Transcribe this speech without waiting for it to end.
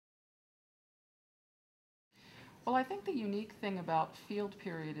Well, I think the unique thing about field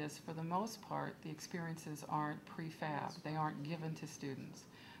period is, for the most part, the experiences aren't prefab. They aren't given to students.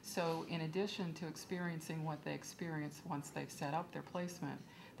 So in addition to experiencing what they experience once they've set up their placement,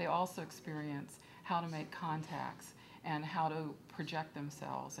 they also experience how to make contacts and how to project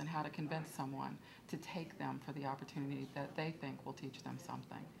themselves and how to convince someone to take them for the opportunity that they think will teach them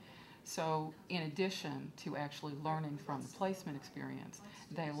something. So in addition to actually learning from the placement experience,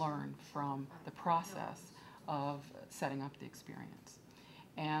 they learn from the process of setting up the experience.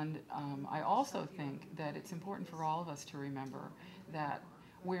 And I also think that it's important for all of us to remember that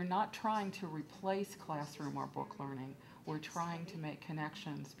we're not trying to replace classroom or book learning. We're trying to make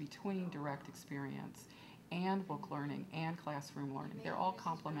connections between direct experience and book learning and classroom learning. They're all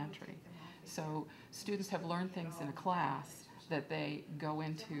complementary. So students have learned things in a class that they go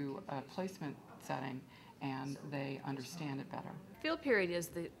into a placement setting and they understand it better. Field period is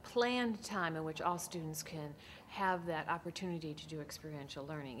the planned time in which all students can have that opportunity to do experiential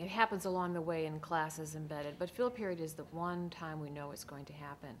learning. It happens along the way in classes embedded, but field period is the one time we know it's going to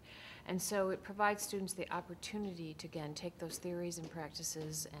happen. And so it provides students the opportunity to, again, take those theories and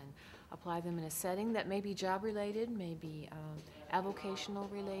practices and apply them in a setting that may be job related, may be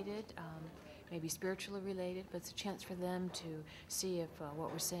avocational related, maybe spiritually related, but it's a chance for them to see if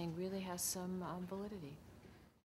what we're saying really has some validity.